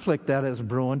conflict that is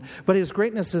brewing, but his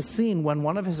greatness is seen when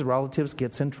one of his relatives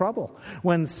gets in trouble.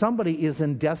 When somebody is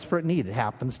in desperate need. It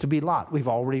happens to be Lot. We've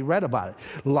already read about it.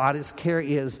 Lot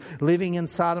is living in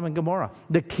Sodom and Gomorrah.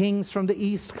 The kings from the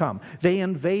east come. They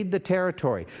invade the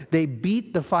territory. They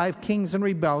beat the 5 kings in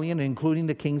rebellion, including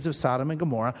the kings of Sodom and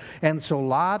Gomorrah. And so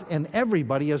Lot and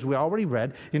everybody, as we already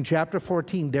read in chapter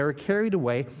 14, they're carried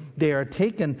away. They are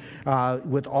taken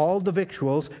with all the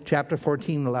victuals, chapter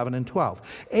 14, 11, and 12.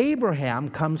 Abraham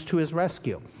comes to his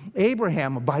rescue.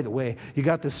 Abraham, by the way, you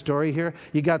got this story here?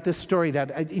 You got this story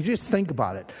that, you just think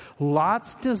about it.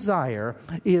 Lot's desire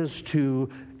is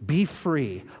to be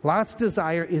free. Lot's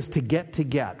desire is to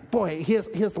get. Boy,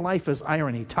 his life is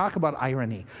irony. Talk about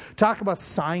irony. Talk about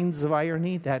signs of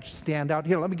irony that stand out.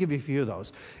 Here, let me give you a few of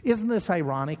those. Isn't this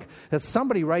ironic that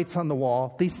somebody writes on the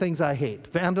wall, these things I hate: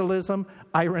 vandalism,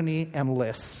 irony, and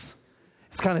lists?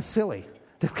 It's kind of silly.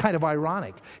 It's kind of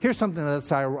ironic. Here's something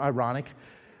that's ironic.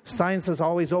 Signs is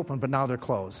always open, but now they're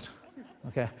closed.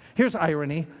 Okay. Here's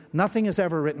irony. Nothing is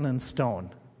ever written in stone.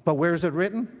 But where is it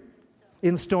written?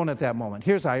 In stone at that moment.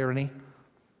 Here's irony.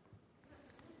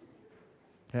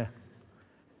 Okay.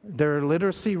 Their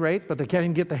literacy rate, but they can't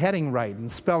even get the heading right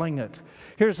and spelling it.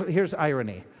 Here's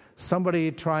irony.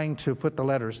 Somebody trying to put the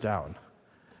letters down.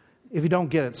 If you don't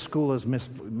get it, school is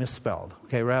misspelled.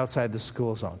 Okay, right outside the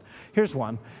school zone. Here's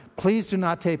one. Please do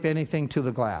not tape anything to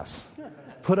the glass.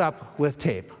 Put up with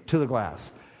tape to the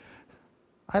glass.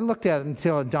 I looked at it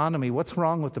until it dawned on me, what's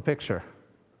wrong with the picture?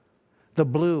 The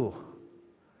blue,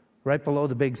 right below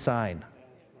the big sign.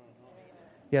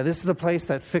 Yeah, this is the place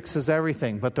that fixes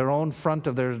everything, but their own front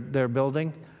of their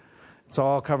building, it's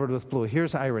all covered with blue.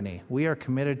 Here's irony. We are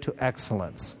committed to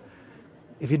excellence.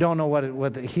 If you don't know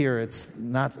what here, it's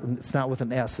not with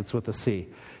an S, it's with a C.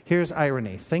 Here's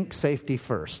irony. Think safety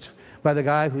first. By the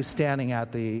guy who's standing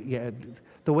at the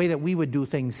way that we would do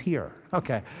things here.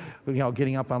 Okay,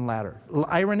 getting up on ladder.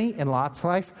 Irony in Lot's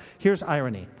life. Here's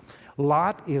irony.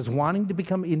 Lot is wanting to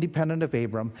become independent of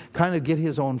Abram, kind of get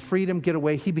his own freedom, get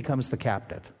away. He becomes the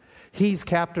captive. He's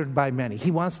captured by many.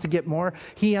 He wants to get more.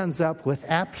 He ends up with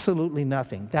absolutely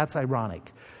nothing. That's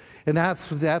ironic. And that's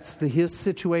his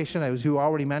situation, as you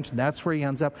already mentioned. That's where he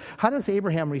ends up. How does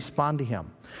Abraham respond to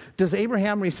him? Does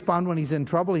Abraham respond when he's in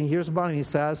trouble? He hears about it and he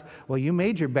says, well, you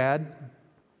made your bed.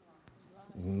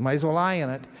 Might as well lie in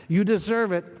it. You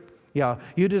deserve it. Yeah,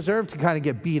 you deserve to kind of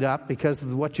get beat up because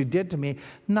of what you did to me.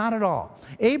 Not at all.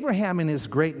 Abraham in his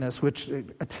greatness, which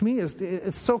to me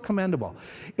it's so commendable.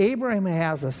 Abraham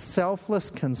has a selfless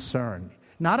concern.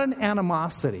 Not an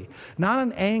animosity, not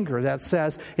an anger that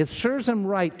says it serves him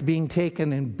right being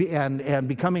taken and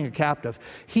becoming a captive.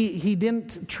 He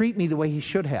didn't treat me the way he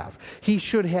should have. He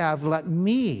should have let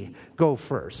me go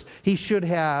first. He should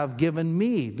have given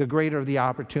me the greater of the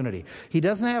opportunity. He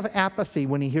doesn't have apathy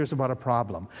when he hears about a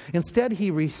problem. Instead, he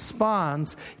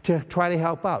responds to try to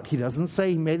help out. He doesn't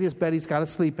say he made his bed, he's got to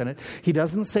sleep in it. He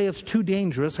doesn't say it's too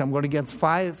dangerous. I'm going against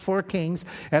 4 kings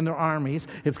and their armies.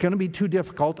 It's going to be too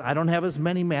difficult. I don't have as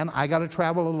many men. I got to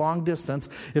travel a long distance.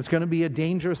 It's going to be a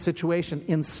dangerous situation.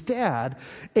 Instead,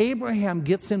 Abraham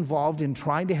gets involved in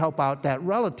trying to help out that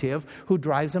relative who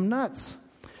drives him nuts.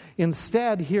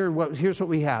 Instead, here's what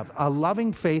we have. A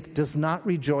loving faith does not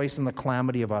rejoice in the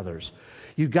calamity of others.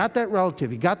 You got that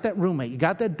relative, you got that roommate, you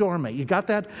got that doormate, you got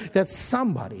that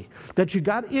somebody that you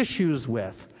got issues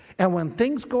with. And when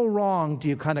things go wrong, do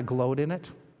you kind of gloat in it?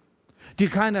 Do you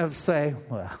kind of say,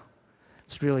 well,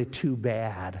 it's really too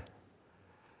bad?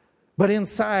 But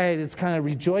inside, it's kind of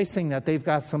rejoicing that they've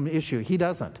got some issue. He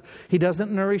doesn't. He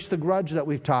doesn't nourish the grudge that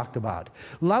we've talked about.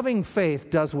 Loving faith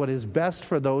does what is best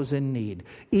for those in need,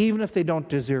 even if they don't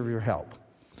deserve your help.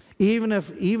 Even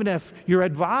if you're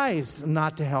advised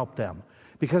not to help them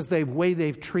because the way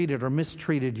they've treated or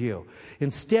mistreated you.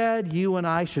 Instead, you and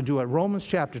I should do what Romans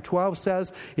chapter 12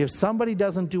 says. If somebody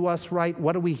doesn't do us right,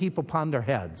 what do we heap upon their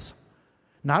heads?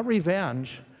 Not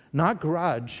revenge, not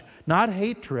grudge, not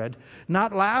hatred,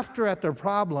 not laughter at their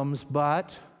problems,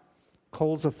 but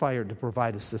coals of fire to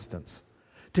provide assistance,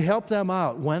 to help them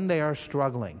out when they are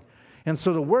struggling. And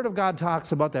so the Word of God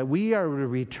talks about that we are to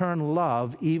return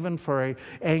love even for an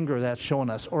anger that's shown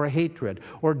us, or a hatred,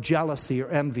 or jealousy, or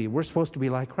envy. We're supposed to be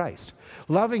like Christ.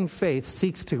 Loving faith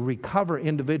seeks to recover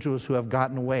individuals who have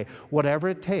gotten away, whatever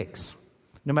it takes,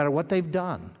 no matter what they've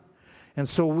done. And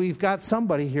so we've got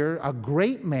somebody here, a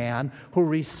great man, who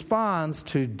responds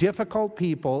to difficult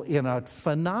people in a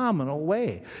phenomenal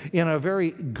way, in a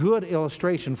very good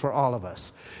illustration for all of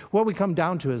us. What we come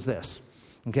down to is this,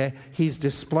 okay? He's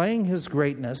displaying his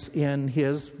greatness in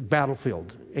his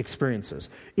battlefield experiences,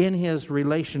 in his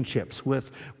relationships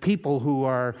with people who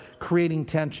are creating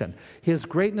tension. His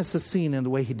greatness is seen in the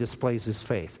way he displays his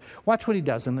faith. Watch what he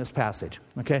does in this passage,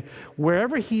 okay?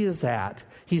 Wherever he is at,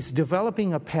 he's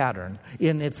developing a pattern,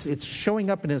 it's showing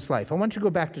up in his life. I want you to go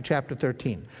back to chapter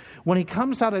 13. When he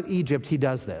comes out of Egypt, he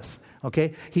does this,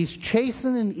 okay? He's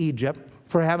chastened in Egypt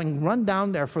for having run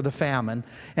down there for the famine,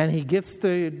 and he gets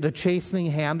the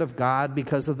chastening hand of God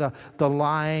because of the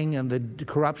lying and the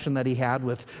corruption that he had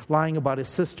with lying about his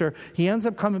sister. He ends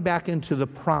up coming back into the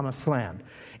promised land.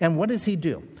 And what does he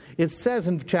do? It says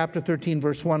in chapter 13,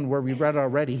 verse 1, where we read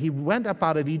already, he went up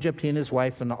out of Egypt, he and his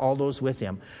wife and all those with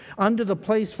him, unto the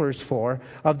place, verse 4,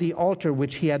 of the altar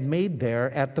which he had made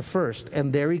there at the first.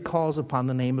 And there he calls upon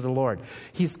the name of the Lord.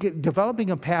 He's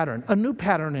developing a pattern, a new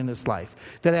pattern in his life,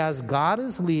 that as God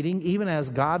is leading, even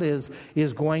as God is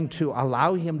going to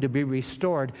allow him to be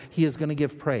restored, he is going to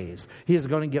give praise. He is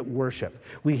going to get worship.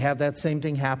 We have that same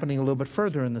thing happening a little bit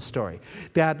further in the story.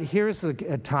 That here's a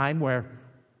time where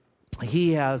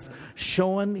he has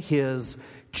shown his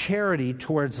charity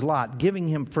towards Lot, giving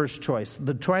him first choice,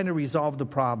 trying to resolve the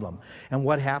problem. And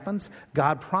what happens?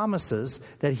 God promises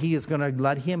that he is going to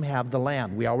let him have the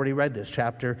land. We already read this,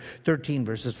 chapter 13,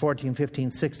 verses 14,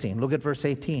 15, 16. Look at verse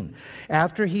 18.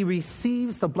 After he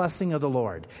receives the blessing of the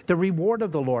Lord, the reward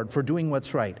of the Lord for doing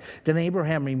what's right, then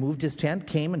Abraham removed his tent,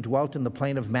 came and dwelt in the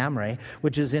plain of Mamre,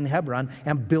 which is in Hebron,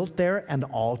 and built there an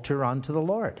altar unto the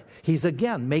Lord. He's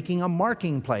again making a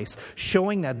marking place,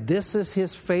 showing that this is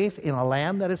his faith in a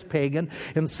land that is pagan,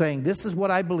 and saying, this is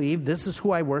what I believe, this is who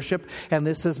I worship, and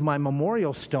this is my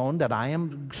memorial stone that I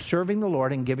am serving the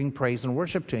Lord and giving praise and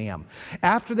worship to him.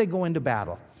 After they go into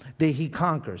battle, he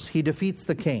conquers. He defeats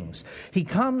the kings. He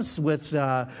comes with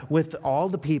all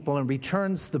the people and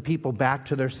returns the people back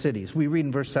to their cities. We read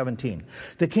in verse 17.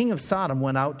 The king of Sodom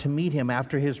went out to meet him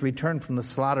after his return from the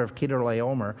slaughter of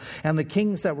Kedorlaomer, and the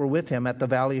kings that were with him at the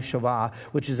valley of Shavah,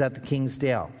 which is at the king's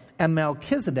dale. And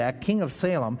Melchizedek, king of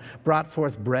Salem, brought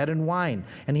forth bread and wine,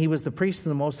 and he was the priest of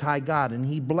the Most High God. And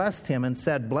he blessed him and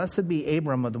said, Blessed be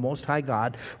Abram of the Most High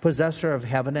God, possessor of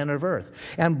heaven and of earth.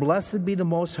 And blessed be the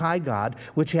Most High God,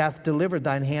 which hath delivered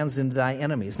thine hands into thy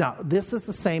enemies. Now, this is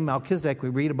the same Melchizedek we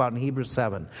read about in Hebrews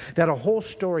 7, that a whole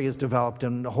story is developed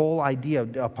and a whole idea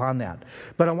upon that.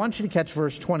 But I want you to catch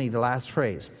verse 20, the last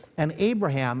phrase. And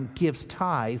Abraham gives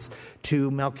tithes to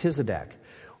Melchizedek.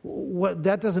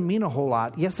 That doesn't mean a whole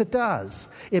lot. Yes, it does.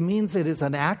 It means it is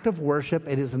an act of worship.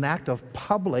 It is an act of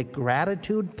public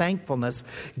gratitude, thankfulness,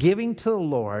 giving to the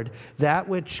Lord that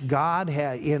which God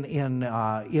had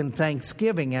in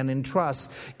thanksgiving and in trust,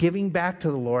 giving back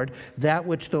to the Lord that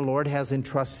which the Lord has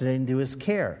entrusted into his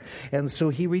care. And so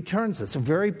he returns this,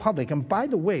 very public. And by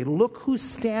the way, look who's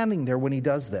standing there when he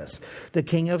does this. The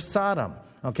king of Sodom.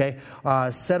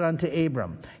 Said unto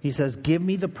Abram, he says, give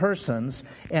me the persons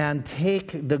and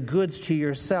take the goods to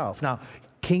yourself. Now,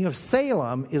 king of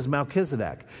Salem is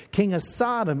Melchizedek. King of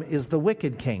Sodom is the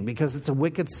wicked king, because it's a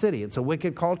wicked city. It's a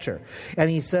wicked culture. And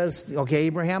he says, okay,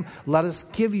 Abraham, let us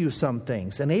give you some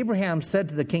things. And Abraham said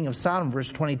to the king of Sodom,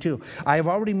 verse 22, I have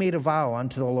already made a vow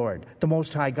unto the Lord, the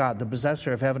Most High God, the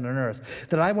possessor of heaven and earth,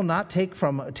 that I will not take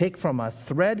from a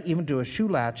thread even to a shoe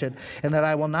latchet, and that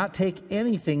I will not take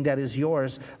anything that is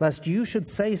yours, lest you should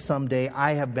say someday,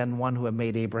 I have been one who have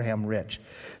made Abraham rich.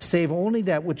 Save only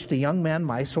that which the young men,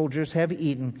 my soldiers, have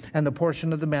eaten, and the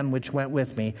portion of the men which went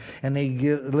with me. And they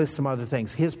list some other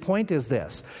things. His point is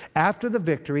this. After the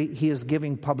victory, he is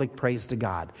giving public praise to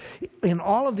God. In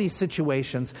all of these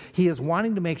situations, he is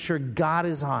wanting to make sure God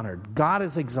is honored. God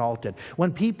is exalted.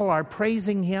 When people are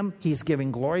praising him, he's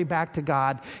giving glory back to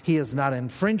God. He is not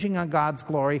infringing on God's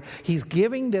glory. He's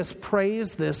giving this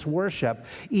praise, this worship,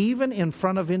 even in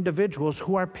front of individuals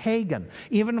who are pagan,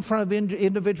 even in front of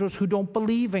individuals who don't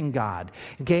believe in God.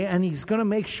 Okay, and he's going to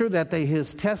make sure that his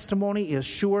testimony is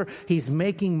sure. He's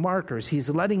making markers. He's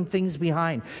letting things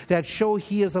behind that show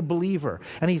he is a believer.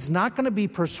 And he's not going to be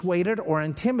persuaded or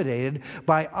intimidated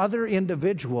by other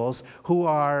individuals who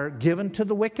are given to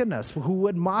the wickedness, who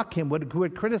would mock him, who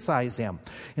would criticize him.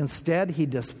 Instead, he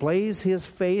displays his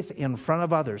faith in front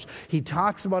of others. He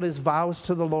talks about his vows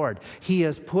to the Lord. He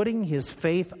is putting his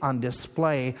faith on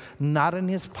display, not in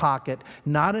his pocket,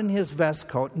 not in his vest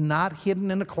coat, not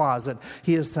hidden in a closet.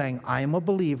 He is saying, I am a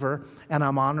believer, and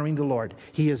I'm honoring the Lord.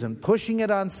 He isn't pushing it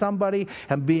on somebody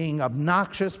and being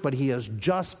obnoxious, but he is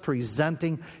just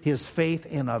presenting his faith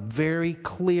in a very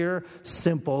clear,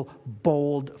 simple,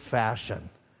 bold fashion.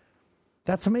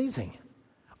 That's amazing.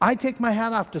 I take my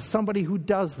hat off to somebody who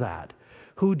does that,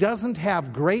 who doesn't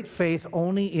have great faith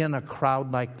only in a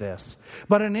crowd like this,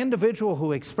 but an individual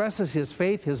who expresses his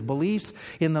faith, his beliefs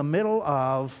in the middle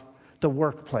of the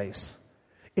workplace,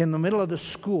 in the middle of the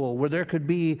school, where there could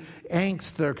be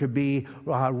angst, there could be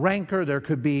rancor, there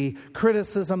could be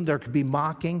criticism, there could be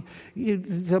mocking.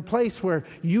 The place where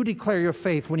you declare your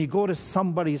faith when you go to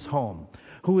somebody's home,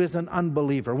 who is an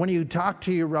unbeliever, when you talk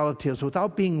to your relatives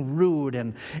without being rude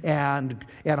and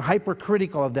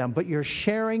hypercritical of them, but you're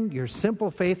sharing your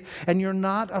simple faith, and you're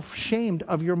not ashamed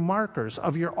of your markers,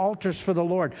 of your altars for the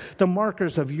Lord, the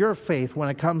markers of your faith when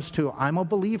it comes to, I'm a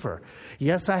believer.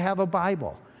 Yes, I have a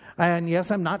Bible. And yes,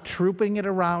 I'm not trooping it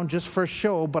around just for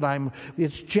show, but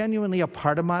it's genuinely a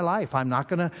part of my life. I'm not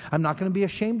gonna be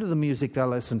ashamed of the music that I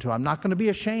listen to. I'm not gonna be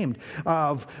ashamed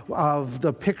of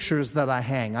the pictures that I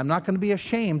hang. I'm not gonna be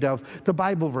ashamed of the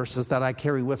Bible verses that I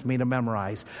carry with me to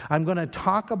memorize. I'm gonna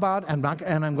talk about and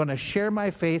I'm gonna share my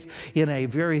faith in a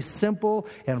very simple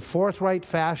and forthright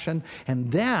fashion.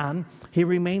 And then he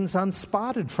remains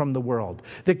unspotted from the world.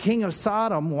 The king of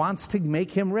Sodom wants to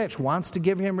make him rich, wants to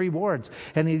give him rewards,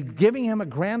 and he's giving him a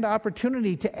grand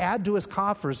opportunity to add to his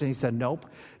coffers. And he said, nope.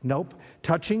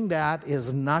 Touching that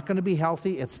is not going to be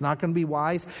healthy. It's not going to be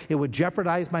wise. It would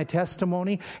jeopardize my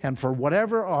testimony. And for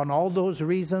whatever, on all those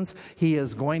reasons, he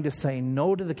is going to say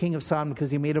no to the king of Sodom because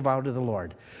he made a vow to the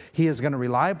Lord. He is going to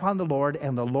rely upon the Lord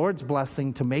and the Lord's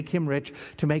blessing to make him rich,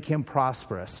 to make him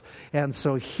prosperous. And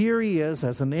so here he is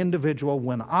as an individual.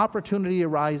 When opportunity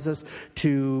arises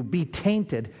to be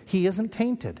tainted, he isn't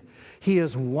tainted. He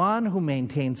is one who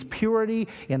maintains purity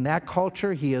in that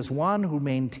culture. He is one who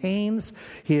maintains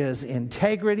his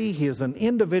integrity. He is an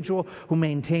individual who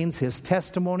maintains his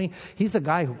testimony. He's a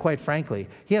guy who, quite frankly,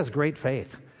 he has great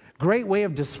faith. Great way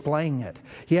of displaying it.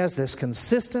 He has this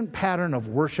consistent pattern of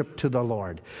worship to the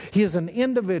Lord. He is an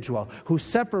individual who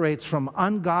separates from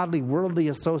ungodly worldly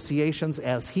associations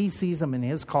as he sees them in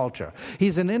his culture.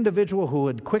 He's an individual who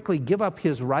would quickly give up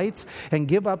his rights and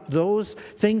give up those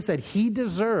things that he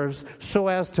deserves so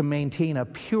as to maintain a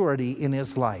purity in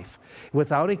his life.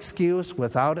 Without excuse,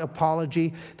 without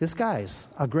apology, this guy's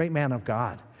a great man of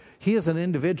God. He is an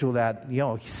individual that,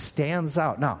 he stands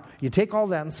out. Now, you take all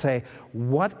that and say,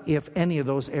 what, if any of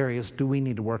those areas, do we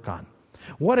need to work on?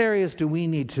 What areas do we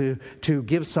need to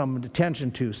give some attention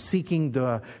to, seeking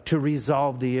to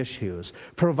resolve the issues,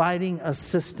 providing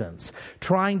assistance,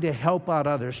 trying to help out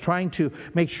others, trying to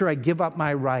make sure I give up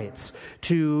my rights,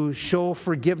 to show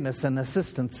forgiveness and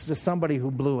assistance to somebody who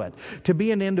blew it, to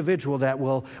be an individual that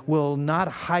will not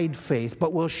hide faith,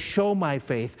 but will show my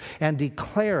faith and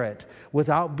declare it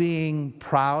without being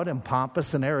proud and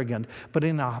pompous and arrogant, but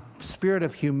in a spirit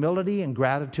of humility and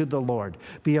gratitude to the Lord.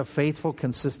 Be a faithful,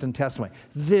 consistent testimony.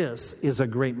 This is a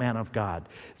great man of God.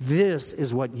 This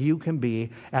is what you can be,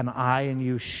 and I and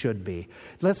you should be.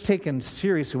 Let's take it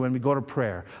seriously when we go to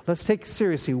prayer. Let's take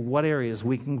seriously what areas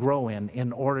we can grow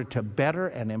in order to better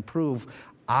and improve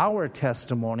our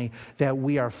testimony that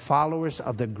we are followers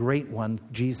of the great one,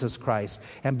 Jesus Christ,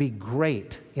 and be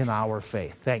great in our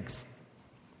faith. Thanks.